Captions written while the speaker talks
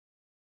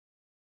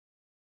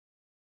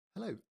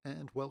Hello,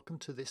 and welcome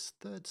to this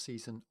third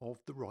season of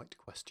the Right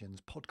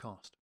Questions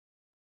podcast.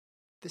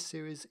 This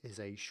series is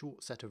a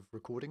short set of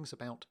recordings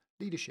about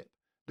leadership,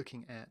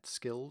 looking at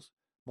skills,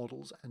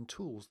 models, and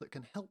tools that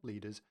can help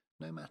leaders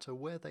no matter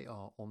where they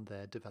are on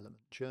their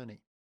development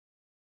journey.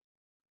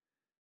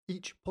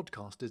 Each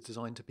podcast is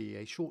designed to be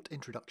a short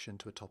introduction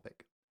to a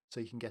topic, so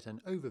you can get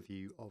an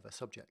overview of a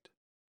subject.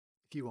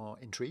 If you are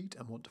intrigued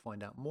and want to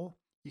find out more,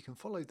 you can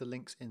follow the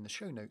links in the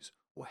show notes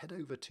or head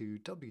over to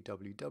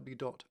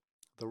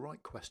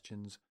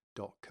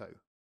www.therightquestions.co.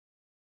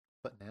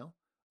 But now,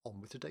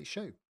 on with today's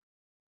show.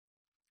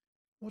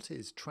 What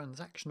is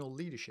transactional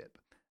leadership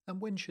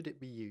and when should it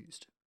be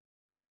used?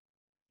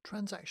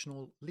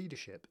 Transactional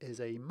leadership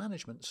is a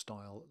management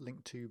style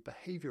linked to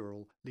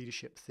behavioral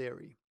leadership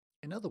theory.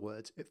 In other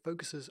words, it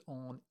focuses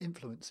on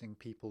influencing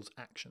people's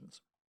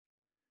actions.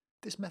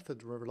 This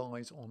method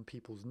relies on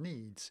people's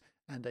needs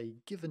and a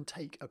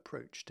give-and-take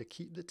approach to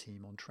keep the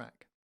team on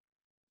track.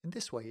 In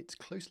this way, it's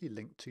closely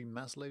linked to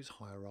Maslow's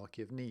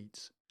hierarchy of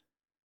needs.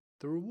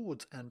 The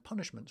rewards and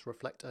punishments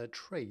reflect a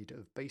trade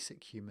of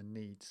basic human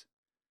needs.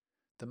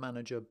 The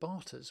manager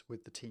barters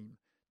with the team,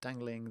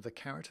 dangling the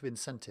carrot of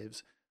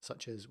incentives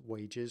such as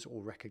wages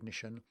or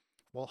recognition,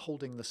 while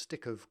holding the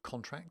stick of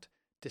contract,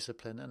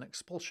 discipline and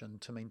expulsion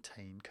to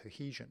maintain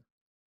cohesion.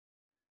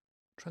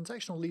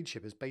 Transactional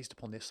leadership is based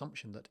upon the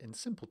assumption that, in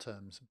simple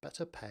terms,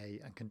 better pay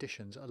and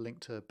conditions are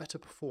linked to better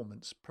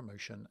performance,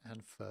 promotion,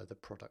 and further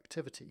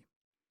productivity.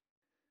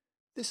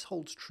 This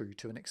holds true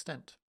to an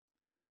extent.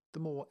 The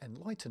more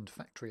enlightened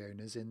factory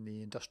owners in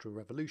the Industrial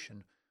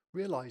Revolution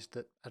realized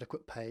that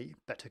adequate pay,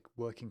 better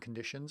working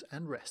conditions,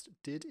 and rest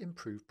did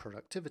improve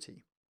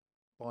productivity.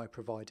 By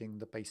providing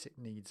the basic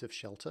needs of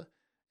shelter,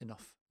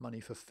 enough money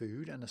for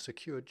food, and a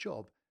secure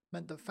job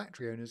meant that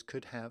factory owners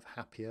could have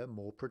happier,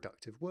 more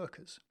productive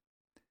workers.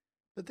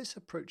 But this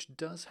approach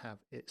does have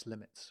its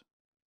limits.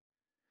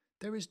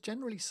 There is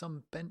generally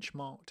some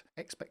benchmarked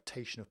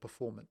expectation of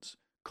performance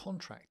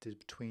contracted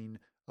between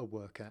a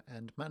worker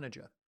and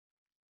manager.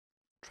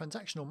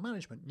 Transactional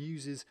management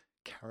uses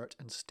carrot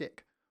and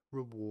stick,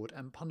 reward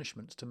and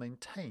punishments to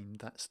maintain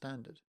that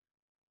standard.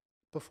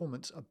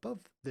 Performance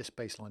above this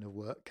baseline of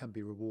work can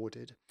be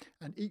rewarded,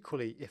 and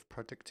equally, if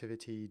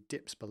productivity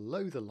dips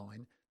below the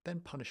line, then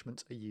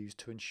punishments are used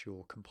to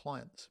ensure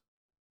compliance.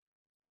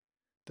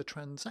 The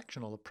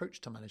transactional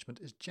approach to management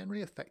is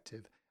generally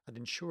effective at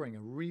ensuring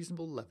a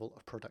reasonable level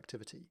of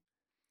productivity.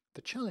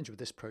 The challenge with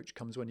this approach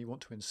comes when you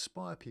want to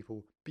inspire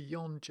people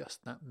beyond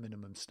just that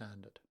minimum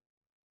standard.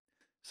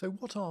 So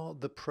what are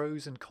the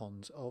pros and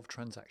cons of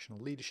transactional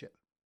leadership?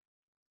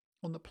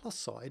 On the plus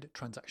side,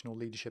 transactional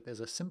leadership is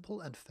a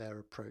simple and fair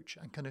approach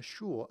and can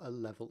assure a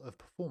level of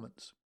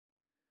performance.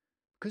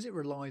 Because it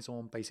relies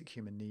on basic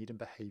human need and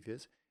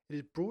behaviours, it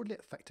is broadly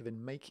effective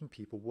in making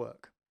people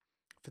work.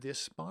 For the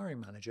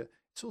aspiring manager,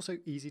 it's also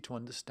easy to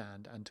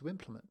understand and to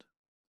implement.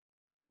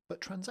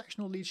 But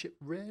transactional leadership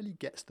rarely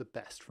gets the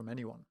best from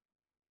anyone.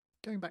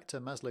 Going back to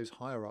Maslow's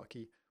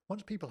hierarchy,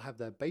 once people have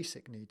their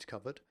basic needs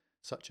covered,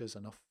 such as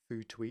enough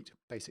food to eat,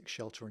 basic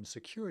shelter and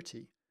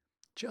security,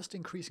 just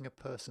increasing a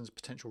person's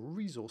potential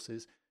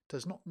resources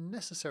does not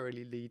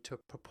necessarily lead to a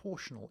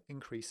proportional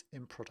increase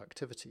in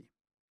productivity.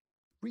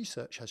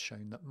 Research has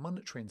shown that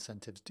monetary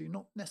incentives do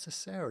not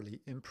necessarily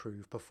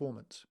improve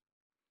performance.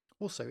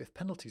 Also, if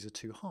penalties are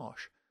too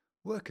harsh,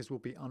 workers will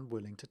be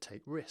unwilling to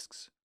take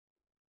risks.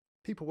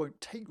 People won't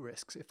take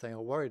risks if they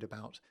are worried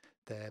about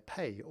their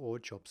pay or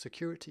job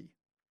security.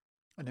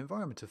 An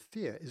environment of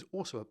fear is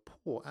also a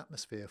poor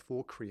atmosphere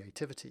for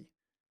creativity.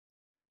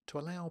 To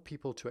allow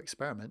people to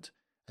experiment,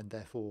 and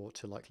therefore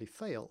to likely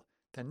fail,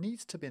 there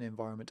needs to be an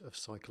environment of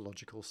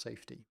psychological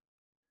safety.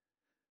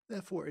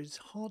 Therefore, it is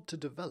hard to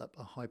develop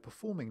a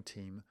high-performing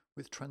team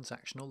with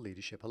transactional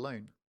leadership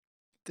alone.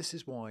 This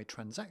is why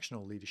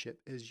transactional leadership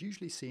is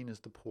usually seen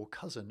as the poor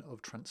cousin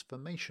of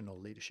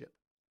transformational leadership.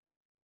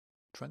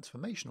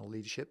 Transformational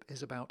leadership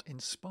is about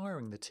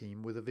inspiring the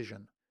team with a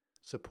vision,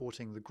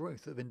 supporting the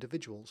growth of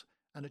individuals,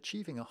 and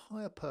achieving a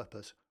higher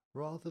purpose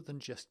rather than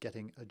just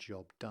getting a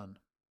job done.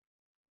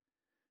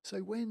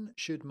 So when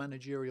should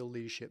managerial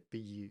leadership be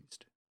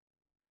used?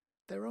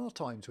 There are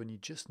times when you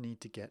just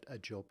need to get a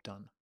job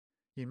done.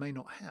 You may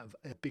not have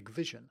a big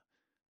vision,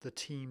 the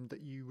team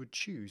that you would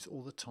choose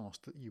or the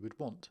task that you would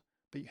want,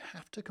 but you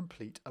have to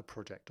complete a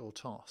project or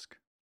task.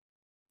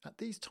 At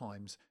these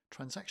times,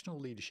 transactional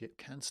leadership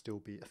can still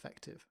be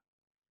effective.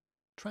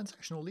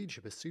 Transactional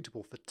leadership is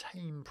suitable for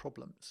tame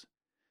problems.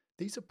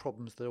 These are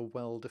problems that are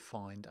well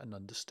defined and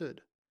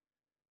understood.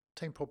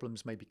 Tame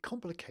problems may be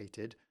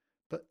complicated,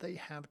 but they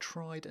have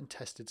tried and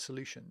tested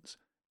solutions,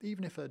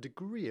 even if a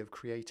degree of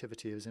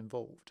creativity is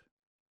involved.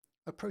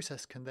 A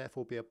process can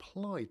therefore be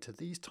applied to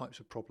these types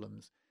of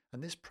problems,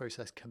 and this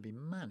process can be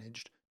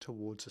managed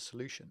towards a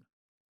solution.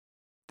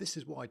 This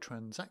is why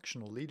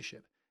transactional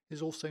leadership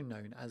is also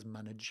known as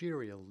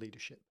managerial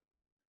leadership.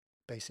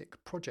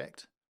 Basic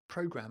project,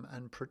 program,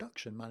 and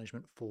production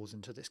management falls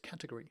into this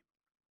category.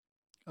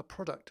 A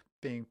product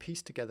being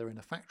pieced together in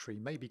a factory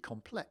may be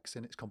complex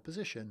in its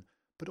composition,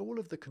 but all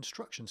of the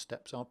construction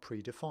steps are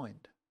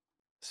predefined.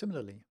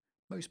 Similarly,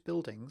 most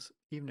buildings,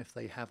 even if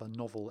they have a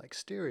novel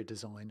exterior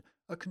design,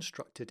 are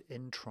constructed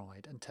in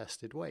tried and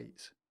tested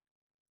ways.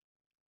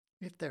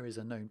 If there is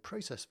a known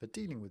process for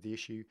dealing with the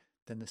issue,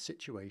 then the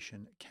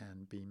situation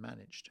can be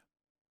managed.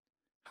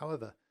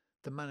 However,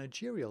 the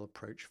managerial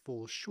approach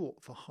falls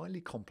short for highly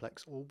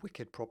complex or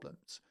wicked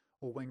problems,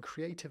 or when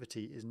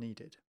creativity is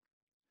needed.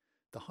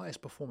 The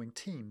highest performing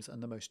teams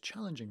and the most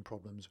challenging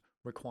problems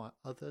require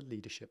other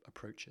leadership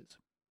approaches.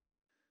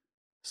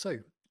 So,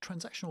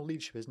 transactional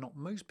leadership is not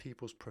most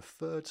people's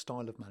preferred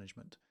style of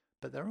management,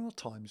 but there are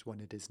times when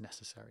it is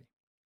necessary.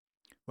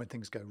 When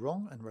things go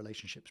wrong and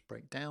relationships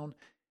break down,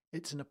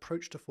 it's an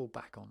approach to fall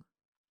back on.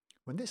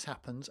 When this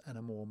happens and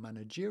a more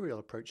managerial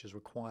approach is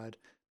required,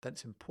 then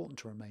it's important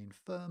to remain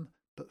firm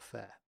but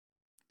fair.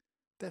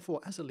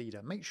 Therefore, as a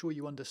leader, make sure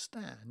you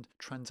understand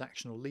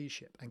transactional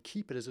leadership and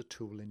keep it as a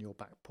tool in your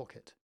back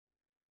pocket.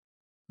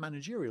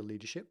 Managerial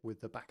leadership,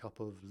 with the backup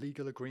of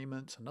legal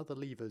agreements and other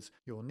levers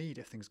you'll need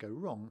if things go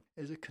wrong,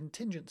 is a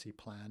contingency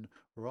plan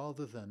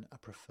rather than a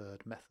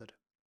preferred method.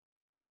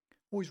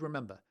 Always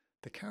remember,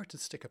 the carrot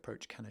and stick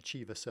approach can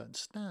achieve a certain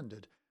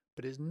standard,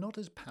 but is not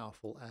as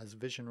powerful as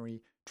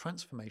visionary,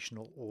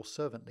 transformational, or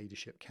servant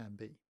leadership can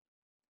be.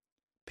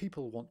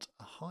 People want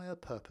a higher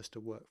purpose to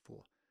work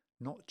for,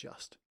 not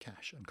just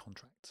cash and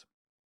contracts.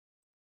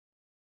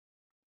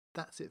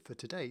 That's it for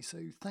today, so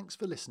thanks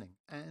for listening,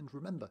 and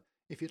remember,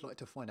 if you'd like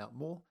to find out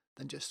more,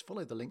 then just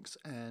follow the links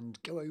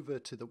and go over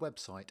to the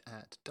website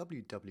at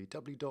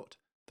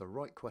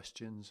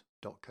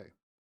www.therightquestions.co.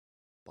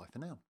 Bye for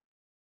now.